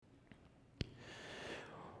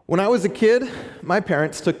When I was a kid, my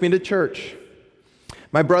parents took me to church.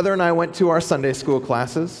 My brother and I went to our Sunday school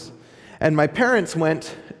classes, and my parents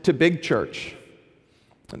went to big church.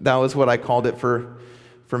 That was what I called it for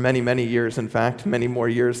many, many years, in fact, many more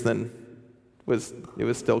years than it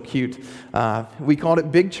was still cute. We called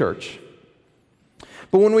it big church.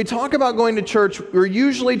 But when we talk about going to church, we're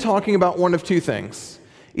usually talking about one of two things,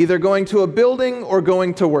 either going to a building or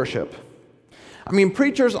going to worship. I mean,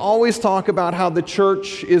 preachers always talk about how the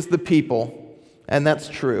church is the people, and that's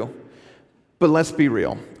true. But let's be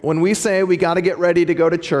real. When we say we got to get ready to go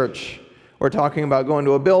to church, we're talking about going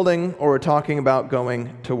to a building or we're talking about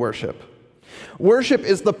going to worship. Worship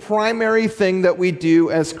is the primary thing that we do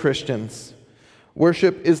as Christians.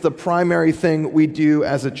 Worship is the primary thing we do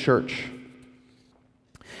as a church.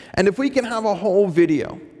 And if we can have a whole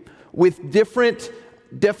video with different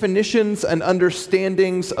definitions and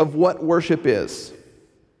understandings of what worship is,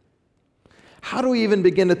 how do we even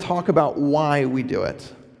begin to talk about why we do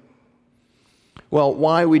it? Well,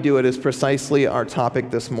 why we do it is precisely our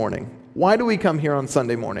topic this morning. Why do we come here on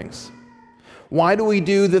Sunday mornings? Why do we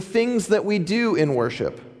do the things that we do in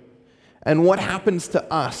worship? And what happens to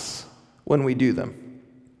us when we do them?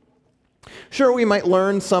 Sure, we might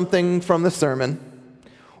learn something from the sermon.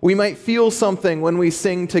 We might feel something when we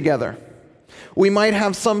sing together. We might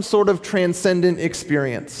have some sort of transcendent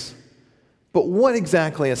experience. But what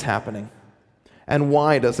exactly is happening? And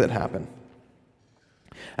why does it happen?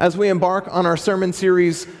 As we embark on our sermon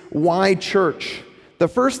series, Why Church?, the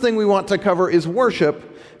first thing we want to cover is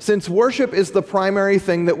worship, since worship is the primary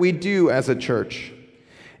thing that we do as a church.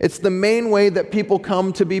 It's the main way that people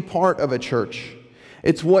come to be part of a church.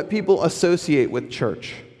 It's what people associate with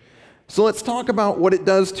church. So let's talk about what it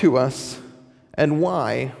does to us and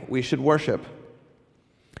why we should worship.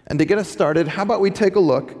 And to get us started, how about we take a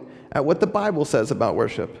look at what the Bible says about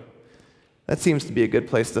worship? That seems to be a good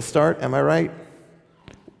place to start, am I right?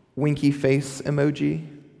 Winky face emoji.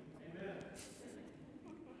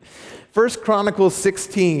 1 Chronicles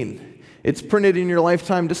 16. It's printed in your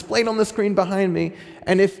lifetime, displayed on the screen behind me.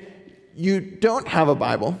 And if you don't have a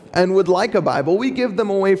Bible and would like a Bible, we give them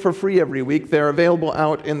away for free every week. They're available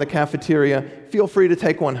out in the cafeteria. Feel free to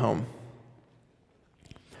take one home.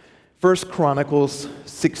 1 Chronicles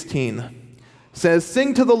 16 says,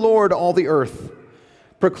 "Sing to the Lord, all the earth.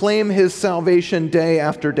 Proclaim his salvation day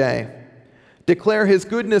after day. Declare his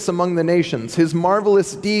goodness among the nations, his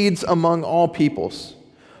marvelous deeds among all peoples.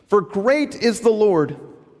 For great is the Lord,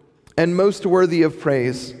 and most worthy of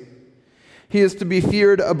praise. He is to be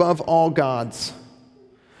feared above all gods.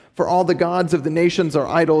 For all the gods of the nations are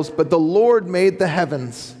idols, but the Lord made the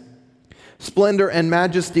heavens. Splendor and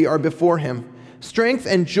majesty are before him. Strength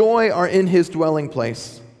and joy are in his dwelling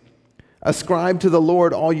place. Ascribe to the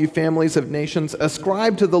Lord, all you families of nations.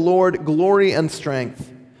 Ascribe to the Lord glory and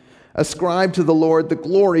strength. Ascribe to the Lord the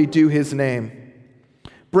glory due his name.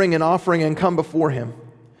 Bring an offering and come before him.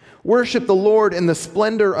 Worship the Lord in the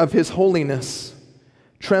splendor of his holiness.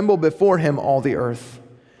 Tremble before him, all the earth.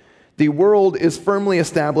 The world is firmly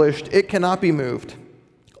established. It cannot be moved.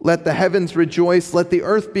 Let the heavens rejoice. Let the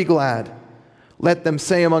earth be glad. Let them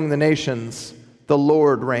say among the nations, the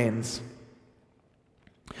Lord reigns."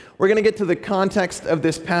 We're going to get to the context of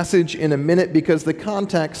this passage in a minute because the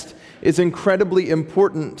context is incredibly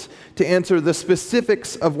important to answer the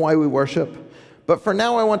specifics of why we worship. But for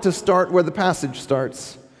now, I want to start where the passage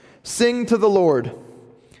starts. Sing to the Lord.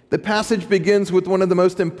 The passage begins with one of the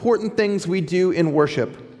most important things we do in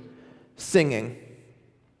worship, singing.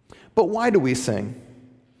 But why do we sing?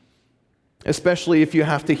 Especially if you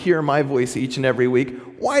have to hear my voice each and every week.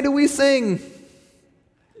 Why do we sing?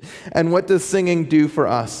 And what does singing do for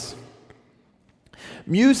us?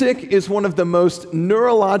 Music is one of the most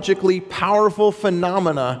neurologically powerful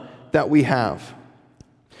phenomena that we have.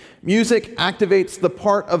 Music activates the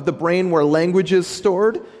part of the brain where language is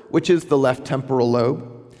stored, which is the left temporal lobe.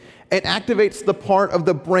 It activates the part of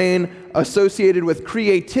the brain associated with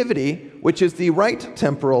creativity, which is the right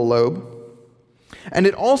temporal lobe. And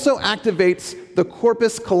it also activates the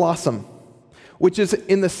corpus callosum, which is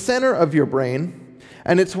in the center of your brain,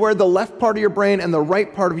 and it's where the left part of your brain and the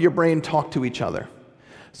right part of your brain talk to each other.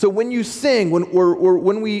 So when you sing,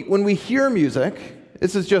 when we hear music,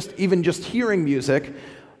 this is just hearing music,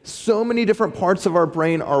 so many different parts of our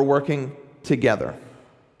brain are working together.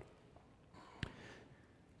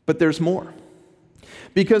 But there's more.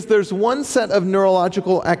 Because there's one set of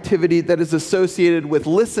neurological activity that is associated with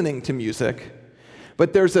listening to music,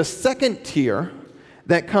 but there's a second tier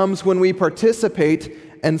that comes when we participate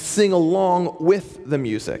and sing along with the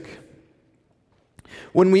music.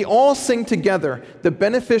 When we all sing together, the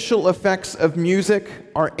beneficial effects of music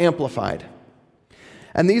are amplified.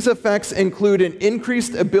 And these effects include an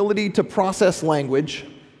increased ability to process language,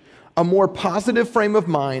 a more positive frame of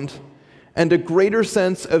mind, and a greater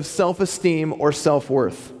sense of self-esteem or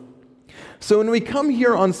self-worth. So when we come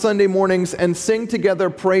here on Sunday mornings and sing together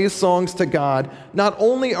praise songs to God, not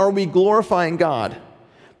only are we glorifying God,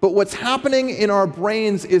 but what's happening in our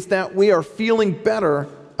brains is that we are feeling better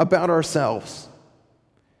about ourselves.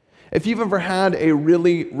 If you've ever had a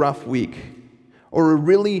really rough week or a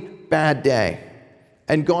really bad day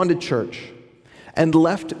and gone to church and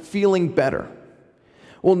left feeling better,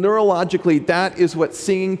 well, neurologically, that is what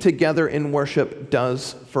singing together in worship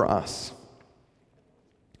does for us.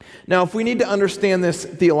 Now, if we need to understand this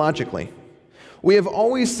theologically, we have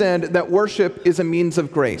always said that worship is a means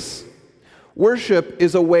of grace. Worship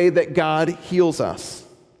is a way that God heals us.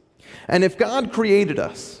 And if God created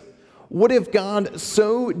us, what if God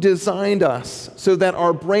so designed us so that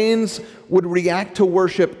our brains would react to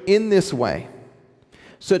worship in this way,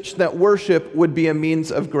 such that worship would be a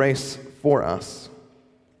means of grace for us?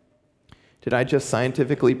 Did I just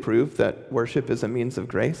scientifically prove that worship is a means of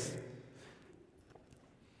grace?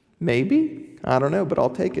 Maybe. I don't know, but I'll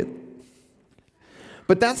take it.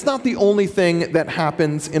 But that's not the only thing that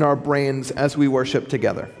happens in our brains as we worship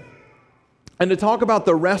together. And to talk about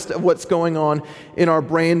the rest of what's going on in our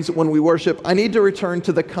brains when we worship, I need to return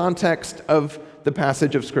to the context of the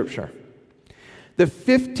passage of Scripture. The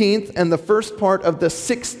 15th and the first part of the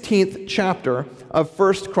 16th chapter of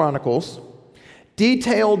 1 Chronicles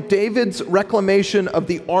detail David's reclamation of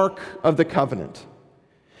the Ark of the Covenant.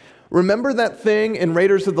 Remember that thing in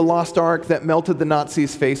Raiders of the Lost Ark that melted the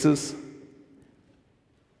Nazis' faces?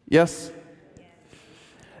 Yes?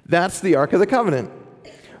 That's the Ark of the Covenant.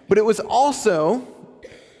 But it was also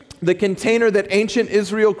the container that ancient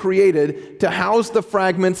Israel created to house the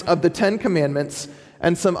fragments of the Ten Commandments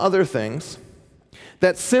and some other things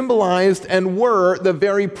that symbolized and were the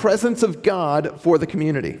very presence of God for the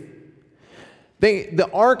community. The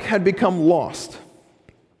Ark had become lost,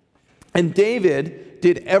 and David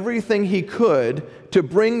did everything he could to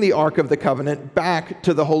bring the Ark of the Covenant back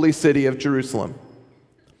to the holy city of Jerusalem.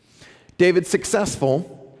 David's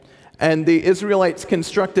successful, and the Israelites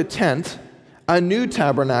construct a tent, a new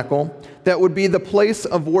tabernacle, that would be the place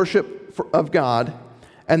of worship of God,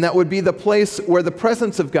 and that would be the place where the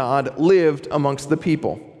presence of God lived amongst the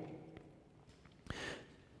people.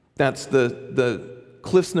 That's the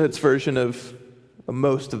Cliff's Notes version of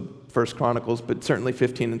most of 1 Chronicles, but certainly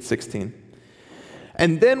 15 and 16.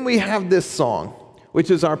 And then we have this song, which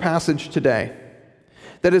is our passage today,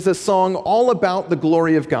 that is a song all about the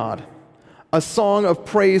glory of God, a song of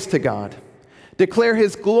praise to God. Declare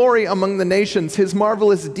his glory among the nations, his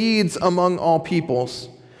marvelous deeds among all peoples.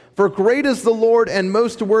 For great is the Lord and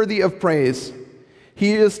most worthy of praise.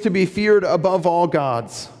 He is to be feared above all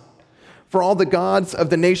gods. For all the gods of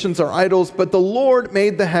the nations are idols, but the Lord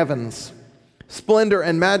made the heavens. Splendor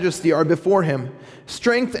and majesty are before him.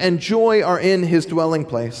 Strength and joy are in his dwelling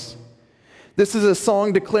place. This is a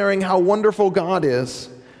song declaring how wonderful God is,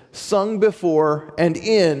 sung before and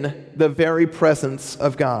in the very presence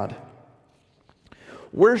of God.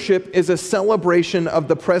 Worship is a celebration of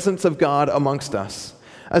the presence of God amongst us,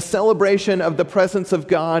 a celebration of the presence of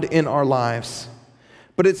God in our lives.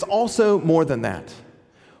 But it's also more than that.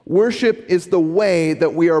 Worship is the way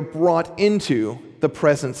that we are brought into the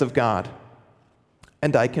presence of God.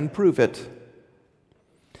 And I can prove it.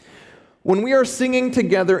 When we are singing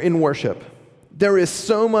together in worship, there is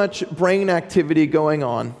so much brain activity going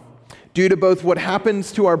on due to both what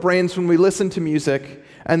happens to our brains when we listen to music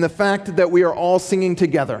and the fact that we are all singing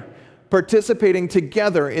together, participating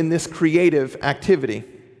together in this creative activity.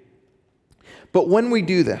 But when we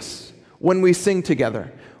do this, when we sing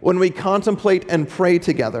together, when we contemplate and pray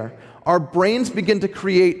together, our brains begin to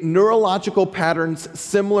create neurological patterns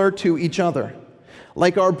similar to each other,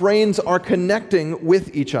 like our brains are connecting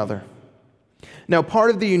with each other. Now, part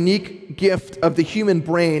of the unique gift of the human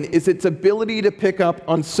brain is its ability to pick up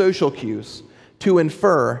on social cues, to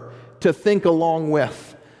infer, to think along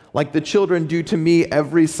with, like the children do to me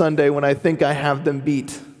every Sunday when I think I have them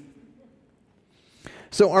beat.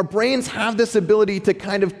 So our brains have this ability to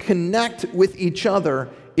kind of connect with each other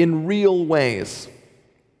in real ways.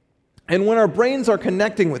 And when our brains are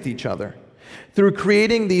connecting with each other, through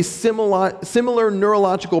creating these similar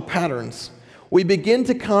neurological patterns, we begin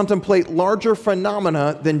to contemplate larger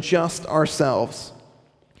phenomena than just ourselves.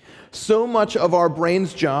 So much of our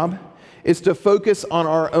brain's job is to focus on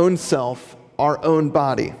our own self, our own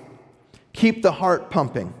body. Keep the heart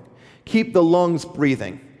pumping. Keep the lungs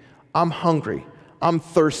breathing. I'm hungry. I'm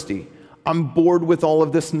thirsty. I'm bored with all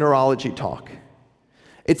of this neurology talk.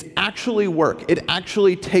 It's actually work. It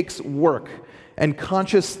actually takes work and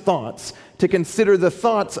conscious thoughts to consider the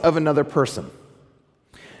thoughts of another person.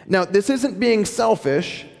 Now, this isn't being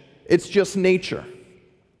selfish, it's just nature.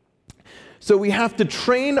 So we have to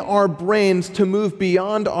train our brains to move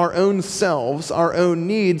beyond our own selves, our own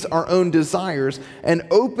needs, our own desires, and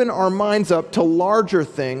open our minds up to larger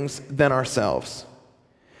things than ourselves,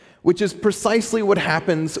 which is precisely what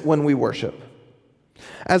happens when we worship.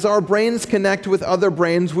 As our brains connect with other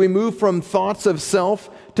brains, we move from thoughts of self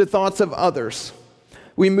to thoughts of others.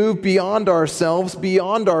 We move beyond ourselves,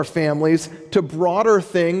 beyond our families, to broader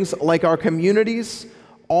things like our communities,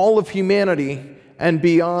 all of humanity, and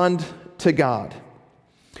beyond to God.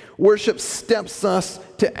 Worship steps us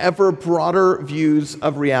to ever broader views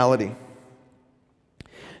of reality.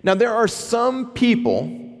 Now, there are some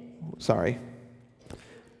people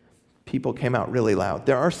came out really loud.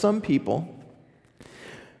 There are some people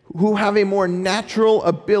who have a more natural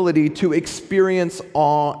ability to experience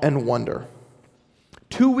awe and wonder.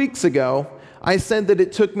 2 weeks ago, I said that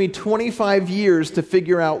it took me 25 years to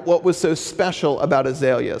figure out what was so special about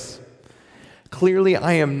azaleas. Clearly,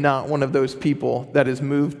 I am not one of those people that is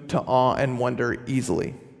moved to awe and wonder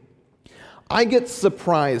easily. I get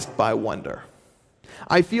surprised by wonder.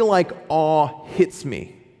 I feel like awe hits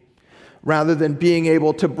me rather than being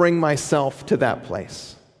able to bring myself to that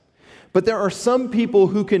place. But there are some people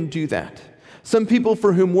who can do that. Some people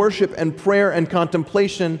for whom worship and prayer and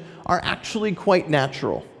contemplation are actually quite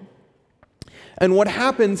natural. And what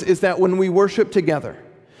happens is that when we worship together,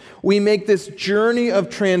 we make this journey of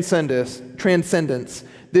transcendence,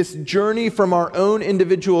 this journey from our own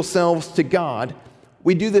individual selves to God.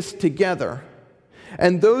 We do this together.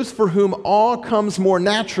 And those for whom awe comes more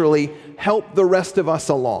naturally help the rest of us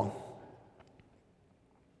along.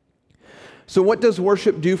 So what does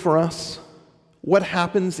worship do for us? What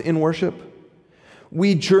happens in worship?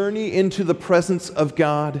 We journey into the presence of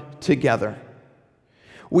God together.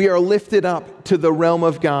 We are lifted up to the realm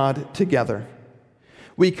of God together.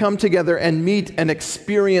 We come together and meet and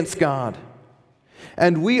experience God.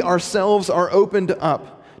 And we ourselves are opened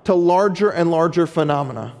up to larger and larger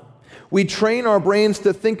phenomena. We train our brains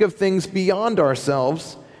to think of things beyond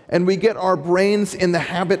ourselves, and we get our brains in the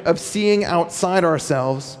habit of seeing outside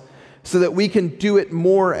ourselves so that we can do it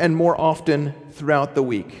more and more often throughout the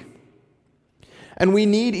week. And we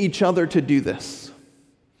need each other to do this.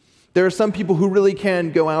 There are some people who really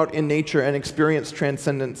can go out in nature and experience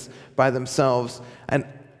transcendence by themselves,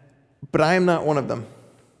 but I am not one of them.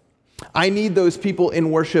 I need those people in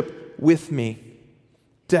worship with me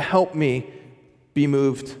to help me be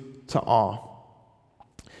moved to awe.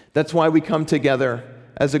 That's why we come together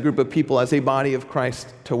as a group of people, as a body of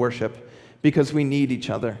Christ, to worship, because we need each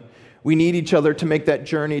other. We need each other to make that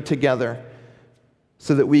journey together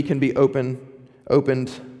so that we can be opened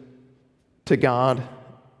to God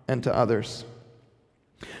and to others.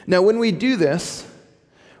 Now, when we do this,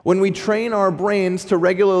 when we train our brains to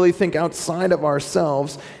regularly think outside of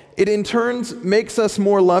ourselves, it in turn makes us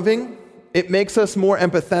more loving, it makes us more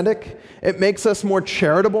empathetic, it makes us more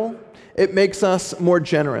charitable, it makes us more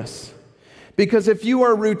generous. Because if you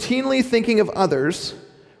are routinely thinking of others,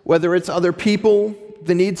 whether it's other people,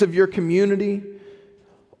 the needs of your community,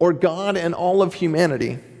 or God and all of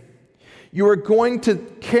humanity, you are going to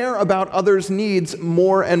care about others' needs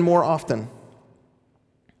more and more often.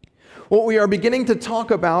 What we are beginning to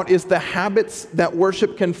talk about is the habits that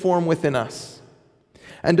worship can form within us.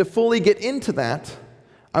 And to fully get into that,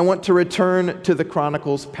 I want to return to the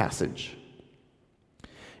Chronicles passage.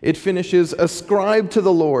 It finishes, "Ascribe to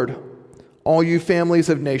the Lord, all you families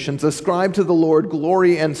of nations. Ascribe to the Lord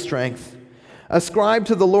glory and strength. Ascribe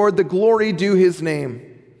to the Lord the glory due his name.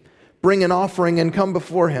 Bring an offering and come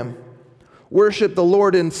before him. Worship the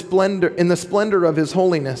Lord in the splendor of his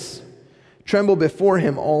holiness. Tremble before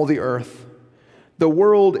him, all the earth. The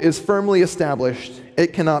world is firmly established.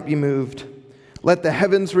 It cannot be moved. Let the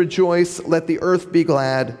heavens rejoice. Let the earth be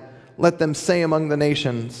glad. Let them say among the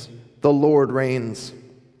nations, the Lord reigns."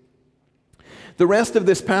 The rest of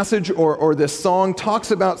this passage or this song talks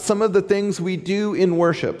about some of the things we do in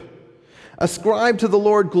worship. Ascribe to the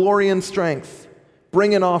Lord glory and strength.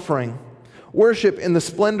 Bring an offering. Worship in the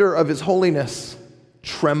splendor of his holiness.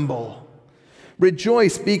 Tremble.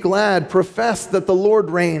 Rejoice, be glad, profess that the Lord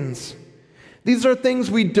reigns. These are things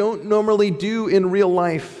we don't normally do in real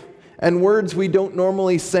life, and words we don't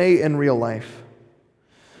normally say in real life.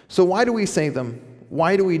 So why do we say them?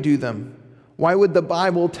 Why do we do them? Why would the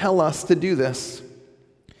Bible tell us to do this?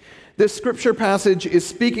 This scripture passage is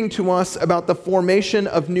speaking to us about the formation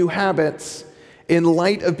of new habits in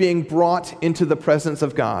light of being brought into the presence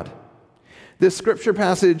of God. This scripture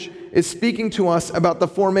passage is speaking to us about the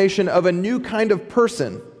formation of a new kind of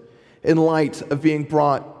person in light of being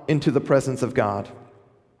brought into the presence of God.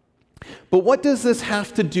 But what does this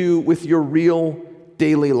have to do with your real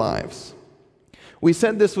daily lives? We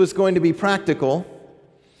said this was going to be practical,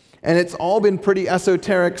 and it's all been pretty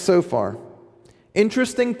esoteric so far.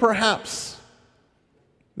 Interesting, perhaps.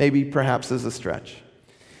 Maybe perhaps is a stretch.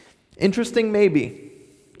 Interesting, maybe.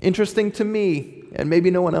 Interesting to me, and maybe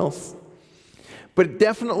no one else. But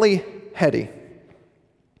definitely heady.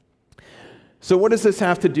 So what does this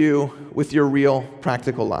have to do with your real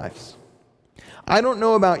practical lives? I don't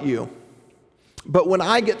know about you, but when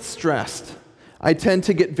I get stressed, I tend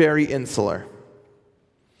to get very insular.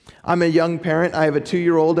 I'm a young parent. I have a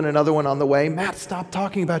 2-year-old and another one on the way. Matt, stop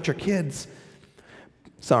talking about your kids.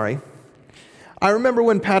 Sorry. I remember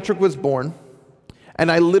when Patrick was born,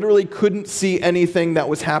 and I literally couldn't see anything that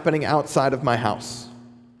was happening outside of my house.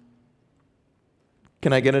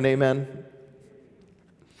 Can I get an amen?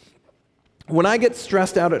 When I get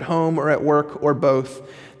stressed out at home or at work or both,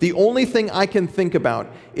 the only thing I can think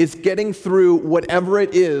about is getting through whatever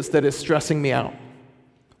it is that is stressing me out.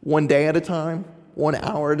 One day at a time, 1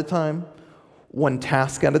 hour at a time, one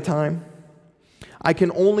task at a time. I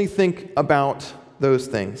can only think about those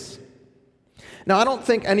things. Now, I don't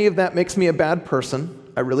think any of that makes me a bad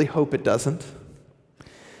person. I really hope it doesn't.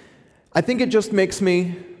 I think it just makes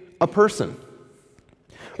me a person.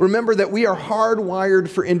 Remember that we are hardwired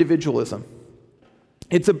for individualism.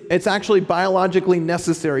 It's actually biologically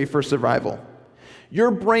necessary for survival.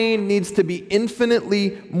 Your brain needs to be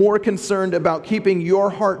infinitely more concerned about keeping your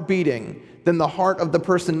heart beating than the heart of the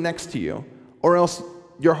person next to you, or else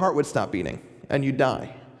your heart would stop beating and you'd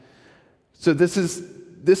die. So this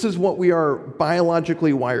is what we are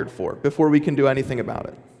biologically wired for before we can do anything about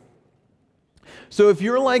it. So if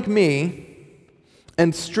you're like me,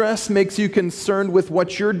 and stress makes you concerned with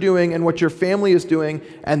what you're doing and what your family is doing,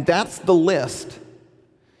 and that's the list,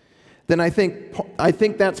 then I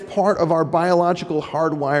think that's part of our biological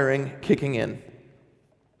hardwiring kicking in.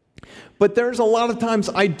 But there's a lot of times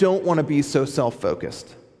I don't want to be so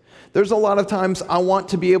self-focused. There's a lot of times I want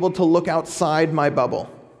to be able to look outside my bubble.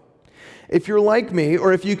 If you're like me,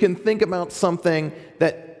 or if you can think about something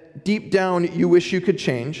that deep down you wish you could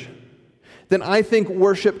change, then I think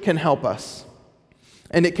worship can help us.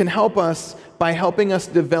 And it can help us by helping us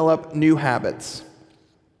develop new habits.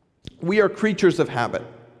 We are creatures of habit.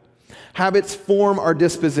 Habits form our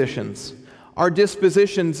dispositions. Our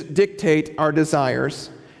dispositions dictate our desires,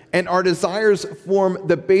 and our desires form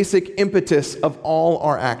the basic impetus of all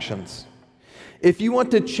our actions. If you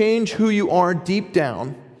want to change who you are deep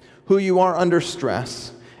down, who you are under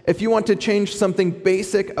stress, if you want to change something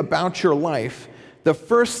basic about your life, the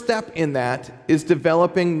first step in that is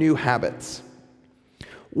developing new habits.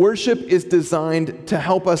 Worship is designed to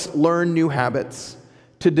help us learn new habits,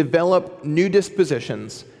 to develop new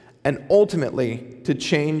dispositions, and ultimately to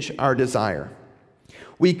change our desire.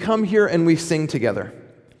 We come here and we sing together.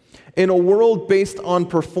 In a world based on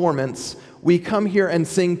performance, we come here and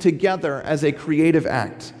sing together as a creative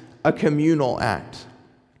act, a communal act.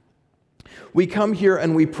 We come here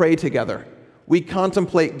and we pray together. We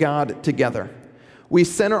contemplate God together. We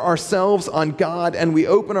center ourselves on God and we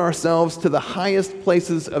open ourselves to the highest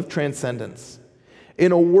places of transcendence.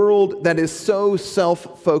 In a world that is so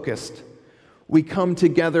self-focused, we come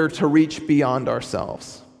together to reach beyond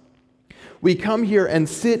ourselves. We come here and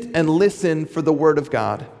sit and listen for the Word of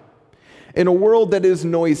God. In a world that is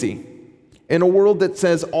noisy, in a world that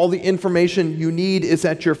says all the information you need is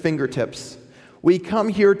at your fingertips, we come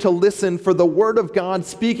here to listen for the Word of God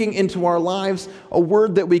speaking into our lives, a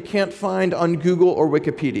word that we can't find on Google or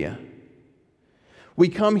Wikipedia. We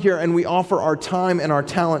come here and we offer our time and our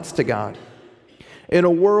talents to God. In a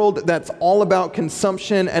world that's all about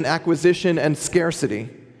consumption and acquisition and scarcity,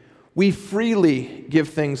 we freely give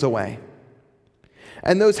things away.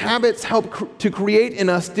 And those habits help to create in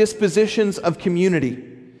us dispositions of community,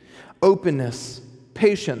 openness,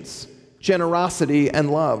 patience, generosity, and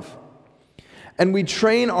love. And we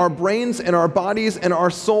train our brains and our bodies and our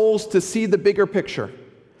souls to see the bigger picture,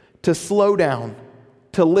 to slow down,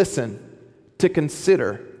 to listen, to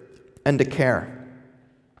consider, and to care.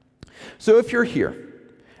 So if you're here,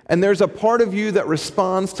 and there's a part of you that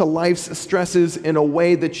responds to life's stresses in a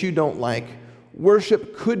way that you don't like,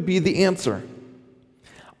 worship could be the answer.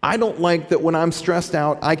 I don't like that when I'm stressed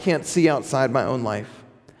out, I can't see outside my own life.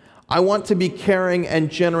 I want to be caring and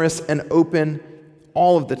generous and open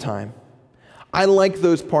all of the time. I like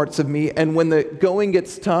those parts of me, and when the going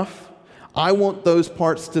gets tough, I want those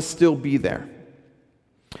parts to still be there.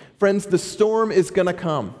 Friends, the storm is going to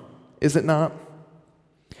come, is it not?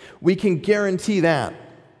 We can guarantee that.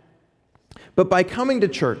 But by coming to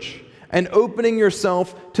church and opening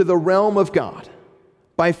yourself to the realm of God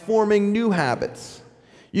by forming new habits,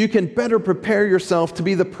 you can better prepare yourself to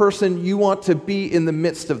be the person you want to be in the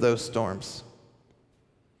midst of those storms.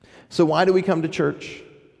 So why do we come to church?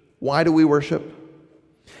 Why do we worship?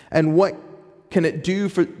 And what can it do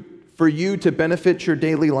for you to benefit your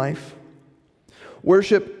daily life?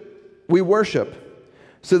 We worship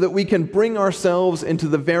so that we can bring ourselves into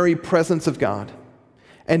the very presence of God,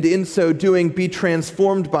 and in so doing be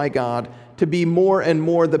transformed by God to be more and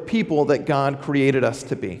more the people that God created us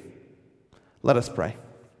to be. Let us pray.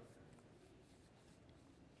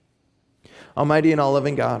 Almighty and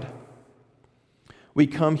all-loving God, we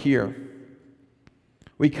come here.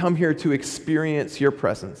 We come here to experience your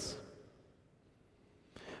presence.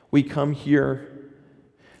 We come here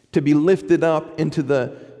to be lifted up into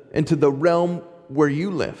the realm where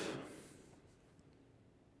you live.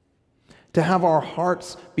 To have our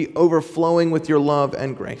hearts be overflowing with your love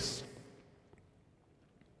and grace.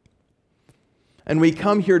 And we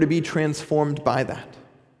come here to be transformed by that.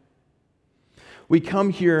 We come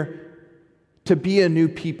here to be a new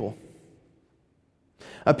people.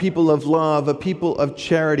 A people of love, a people of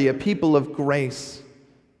charity, a people of grace.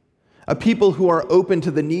 A people who are open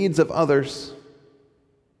to the needs of others.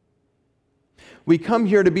 We come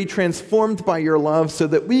here to be transformed by your love so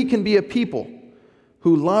that we can be a people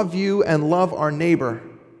who love you and love our neighbor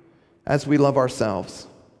as we love ourselves.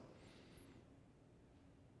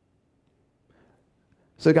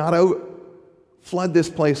 So God, flood this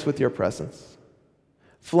place with your presence.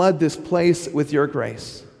 Flood this place with your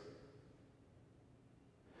grace.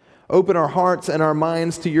 Open our hearts and our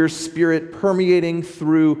minds to your Spirit permeating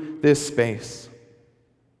through this space.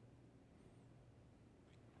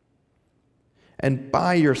 And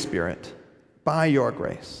by your Spirit, by your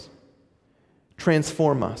grace,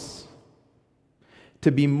 transform us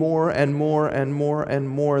to be more and more and more and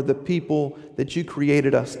more the people that you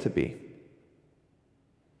created us to be.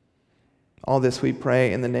 All this we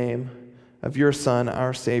pray in the name of your Son,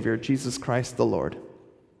 our Savior, Jesus Christ the Lord.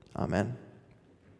 Amen.